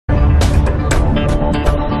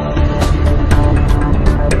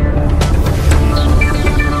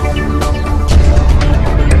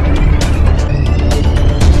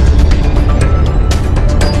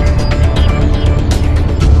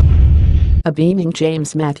A beaming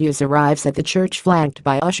James Matthews arrives at the church flanked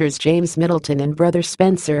by ushers James Middleton and brother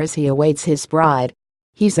Spencer as he awaits his bride.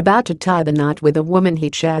 He's about to tie the knot with a woman he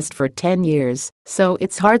chased for 10 years, so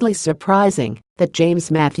it's hardly surprising that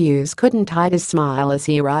James Matthews couldn't hide his smile as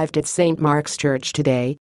he arrived at St. Mark's Church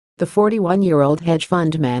today. The 41-year-old hedge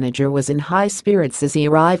fund manager was in high spirits as he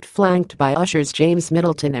arrived flanked by ushers James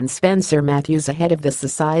Middleton and Spencer Matthews ahead of the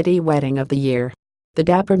society wedding of the year. The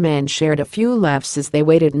dapper man shared a few laughs as they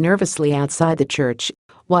waited nervously outside the church,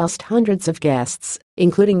 whilst hundreds of guests,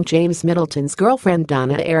 including James Middleton's girlfriend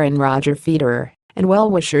Donna and Roger Federer, and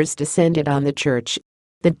wellwishers descended on the church.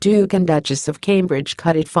 The Duke and Duchess of Cambridge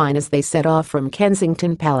cut it fine as they set off from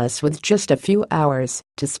Kensington Palace with just a few hours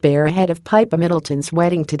to spare ahead of Pippa Middleton's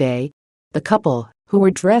wedding today. The couple, who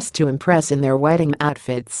were dressed to impress in their wedding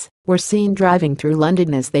outfits, were seen driving through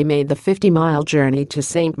London as they made the 50-mile journey to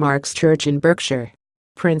St. Mark's Church in Berkshire.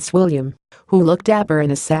 Prince William, who looked dapper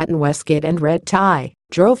in a satin waistcoat and red tie,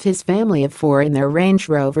 drove his family of 4 in their Range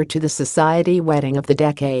Rover to the society wedding of the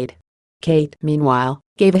decade. Kate, meanwhile,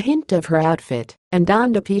 gave a hint of her outfit and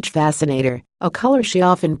donned a peach fascinator, a color she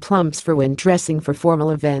often plumps for when dressing for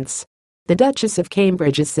formal events. The Duchess of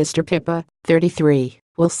Cambridge's sister Pippa, 33,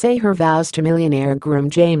 will say her vows to millionaire groom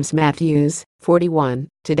James Matthews, 41,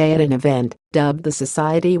 today at an event dubbed the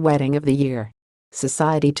Society Wedding of the Year.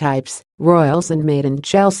 Society types, royals and maiden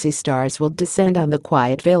Chelsea stars will descend on the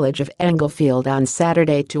quiet village of Englefield on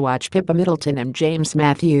Saturday to watch Pippa Middleton and James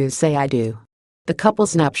Matthews say I do. The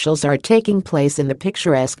couple's nuptials are taking place in the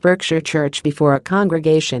picturesque Berkshire Church before a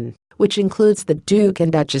congregation, which includes the Duke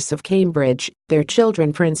and Duchess of Cambridge, their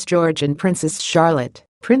children Prince George and Princess Charlotte,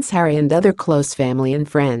 Prince Harry and other close family and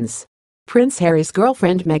friends. Prince Harry's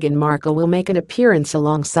girlfriend Meghan Markle will make an appearance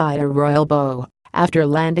alongside a royal beau after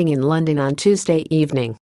landing in London on Tuesday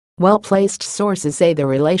evening. Well-placed sources say the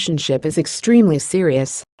relationship is extremely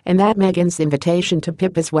serious and that Meghan's invitation to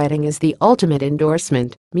Pippa's wedding is the ultimate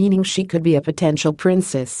endorsement, meaning she could be a potential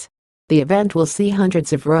princess. The event will see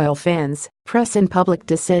hundreds of royal fans, press and public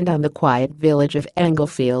descend on the quiet village of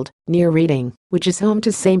Englefield, near Reading, which is home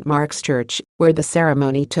to St. Mark's Church, where the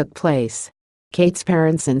ceremony took place. Kate's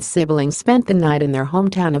parents and siblings spent the night in their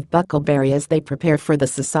hometown of Bucklebury as they prepared for the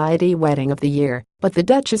society wedding of the year, but the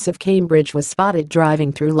Duchess of Cambridge was spotted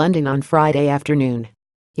driving through London on Friday afternoon.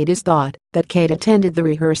 It is thought that Kate attended the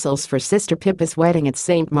rehearsals for sister Pippa's wedding at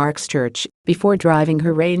St. Mark's Church before driving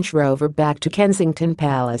her Range Rover back to Kensington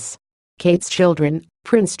Palace. Kate's children,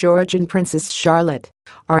 Prince George and Princess Charlotte,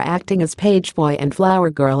 are acting as page boy and flower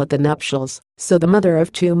girl at the nuptials, so the mother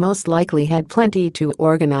of 2 most likely had plenty to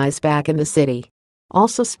organize back in the city.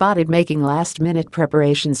 Also spotted making last-minute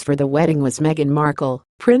preparations for the wedding was Meghan Markle,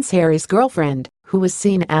 Prince Harry's girlfriend, who was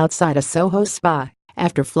seen outside a Soho spa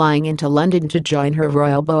after flying into London to join her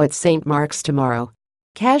royal beau at St. Mark's tomorrow.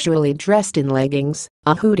 Casually dressed in leggings,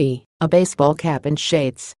 a hoodie, a baseball cap and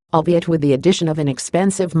shades, albeit with the addition of an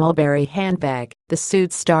expensive mulberry handbag, the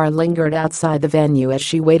suit star lingered outside the venue as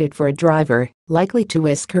she waited for a driver, likely to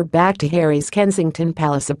whisk her back to Harry's Kensington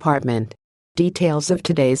Palace apartment. Details of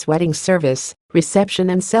today's wedding service, reception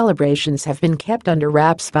and celebrations have been kept under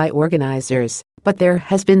wraps by organizers, but there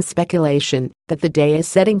has been speculation that the day is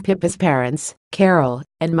setting Pippa's parents, Carol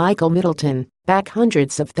and Michael Middleton, back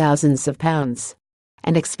hundreds of thousands of pounds.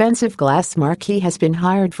 An expensive glass marquee has been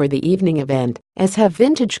hired for the evening event, as have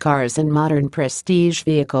vintage cars and modern prestige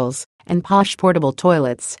vehicles, and posh portable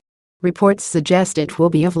toilets. Reports suggest it will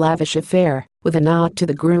be a lavish affair, with a nod to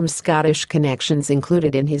the groom's Scottish connections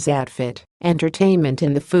included in his outfit, entertainment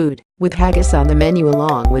in the food, with haggis on the menu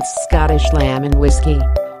along with Scottish lamb and whiskey,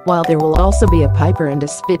 while there will also be a piper and a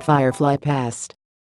Spitfire fly past.